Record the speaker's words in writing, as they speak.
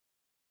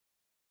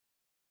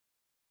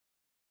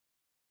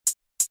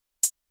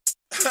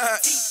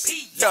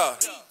Yeah,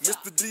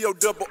 Mr.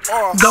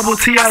 D-O-double-R. Double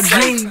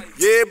TITI-G.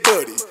 Yeah,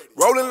 buddy.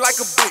 Rolling like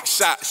a big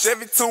shot.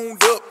 Chevy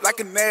tuned up like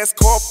a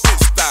NASCAR pit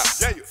stop.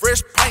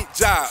 Fresh paint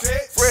job,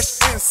 fresh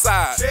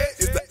inside.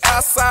 Is the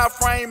outside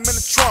frame in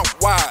the trunk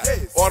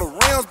wide? Or the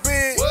rims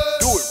big?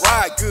 Do it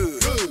right good.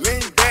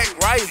 Lean back,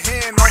 right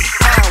hand on the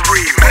pound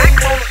wheel. Cream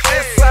on the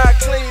inside,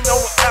 clean on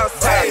the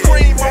outside.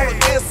 Cream on the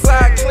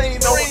inside,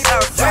 clean on the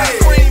outside.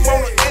 Cream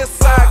on the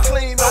inside,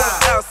 clean on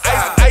the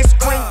outside.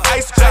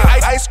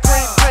 Ice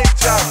cream paint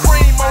job.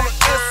 Cream on the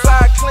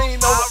inside, clean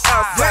on the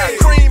outside.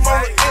 Cream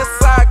on the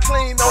inside,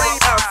 clean on the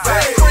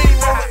outside. Cream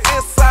on the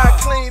inside,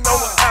 clean on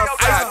the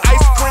outside.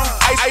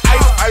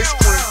 Ice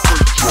cream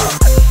paint job.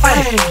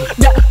 Hey,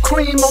 got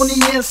cream on the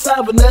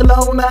inside, vanilla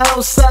on the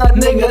outside.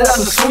 Nigga, that's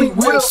a sweet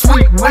whip,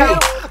 sweet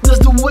whip. Does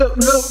the whip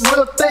look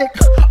real thick?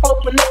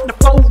 Open up the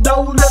four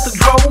door, let the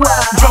draw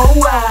out.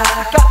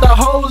 Got the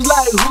hoes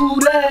like who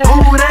that?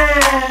 Who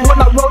that?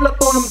 When I roll up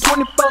on them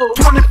 24.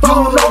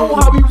 You know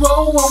how we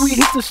roll when we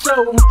hit the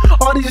show.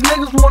 All these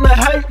niggas wanna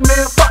hate,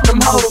 man, fuck them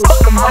hoes.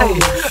 Hey,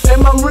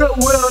 and my rip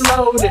well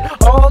loaded.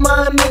 All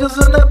my niggas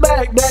in the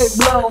back, they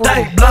blown.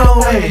 Hey,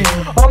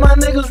 all my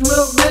niggas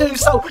real big,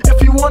 so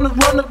if you wanna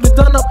run up, it's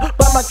done up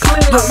by my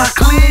clip.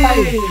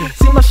 Hey,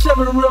 see my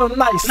Chevy real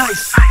nice.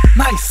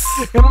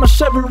 And my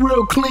Chevy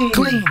real clean.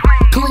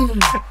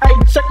 Hey,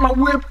 check my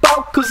whip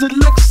out, cause it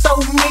looks so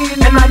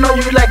mean. And I know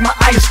you like my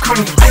ice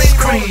cream.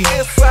 Cream on the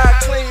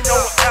inside, clean on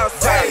the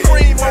outside.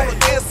 Cream on the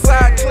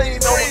inside,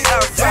 clean on the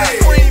outside.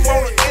 Cream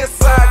on the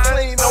inside,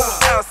 clean on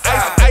the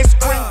outside.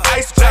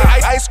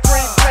 Ice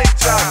cream paint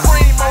job.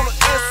 Cream on the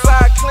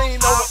inside, clean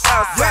on the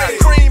outside.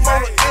 Cream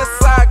on the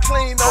inside,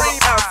 clean on the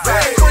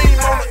outside. Cream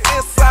on the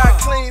inside,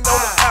 clean on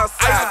the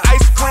outside.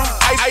 Ice cream.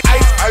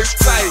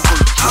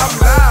 I'm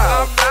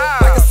live,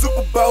 like a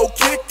Super Bowl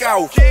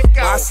kickoff.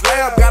 My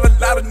slab got a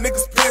lot of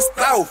niggas pissed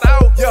off.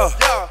 Yeah,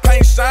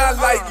 paint shine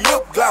like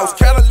lip gloss.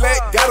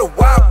 Cadillac got a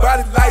wide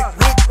body like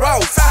Rick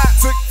Ross.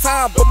 Took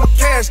time, but my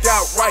cash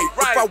got right.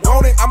 If I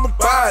want it, I'ma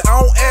buy it. I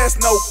don't ask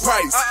no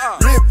price.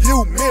 Rear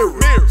view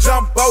mirror,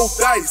 jumbo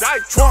dice.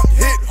 Trunk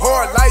hit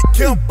hard like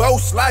Kimbo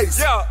Slice.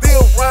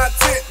 Still ride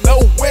tent, no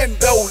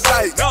window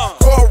light.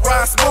 Car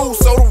ride smooth,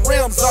 so the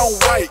rims on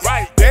right.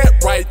 That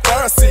right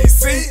there,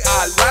 CC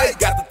I like.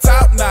 Got the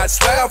top notch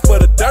slab for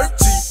the dirt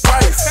cheap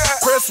price.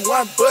 Press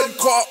one button,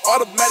 car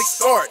automatic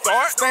start.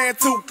 Stand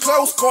too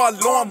close, car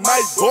alarm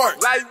might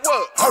bark. Like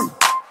what?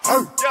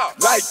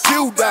 Like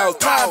Q-Dows.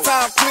 Time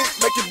click,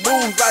 make it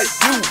move like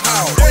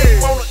U-House.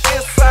 Cream on the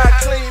inside,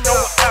 clean on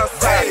the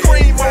outside.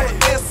 Cream on the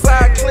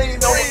inside,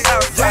 clean on the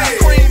outside.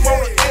 Cream on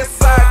the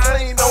inside,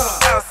 clean on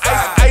the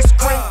outside.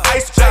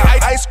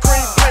 Ice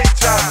cream paint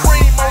job.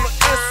 Cream on the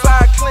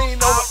inside, clean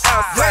on the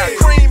outside.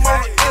 Cream on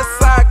the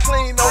inside,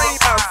 clean on the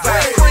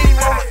outside. Cream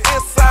on the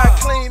inside,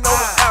 clean on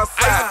the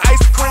outside.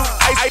 Ice cream.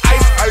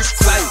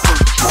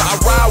 I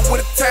ride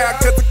with a towel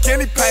cause the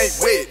candy paint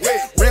wet.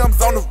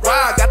 Rims on the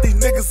ride, got these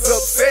niggas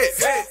upset.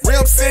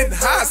 Rims sitting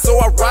high, so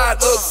I ride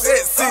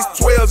upset.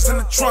 612s in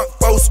the trunk,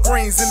 4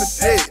 screens in the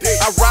deck.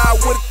 I ride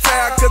with a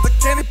towel cause the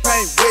candy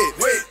paint wet.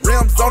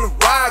 Rims on the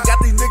ride, got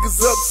these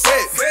niggas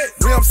upset.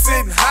 Rims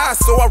sitting high,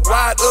 so I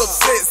ride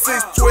upset.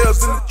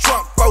 612s in the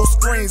trunk, 4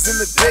 screens in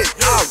the deck.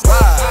 I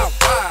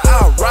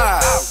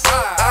ride. Let's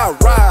ride. I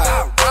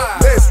ride.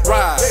 Let's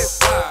ride.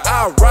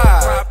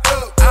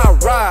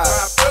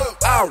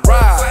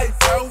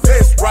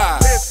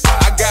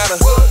 I got a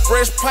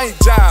fresh paint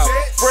job,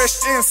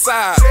 fresh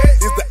inside.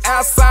 Is the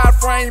outside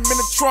frame in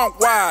the trunk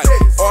wide?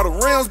 Are the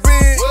rims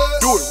big?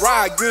 Do it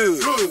right good.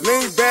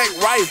 Lean back,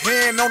 right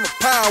hand on the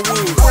pound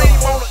wheel.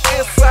 Cream on the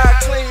inside,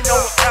 clean on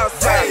the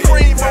outside.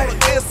 Cream on the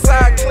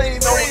inside,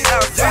 clean on the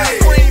outside.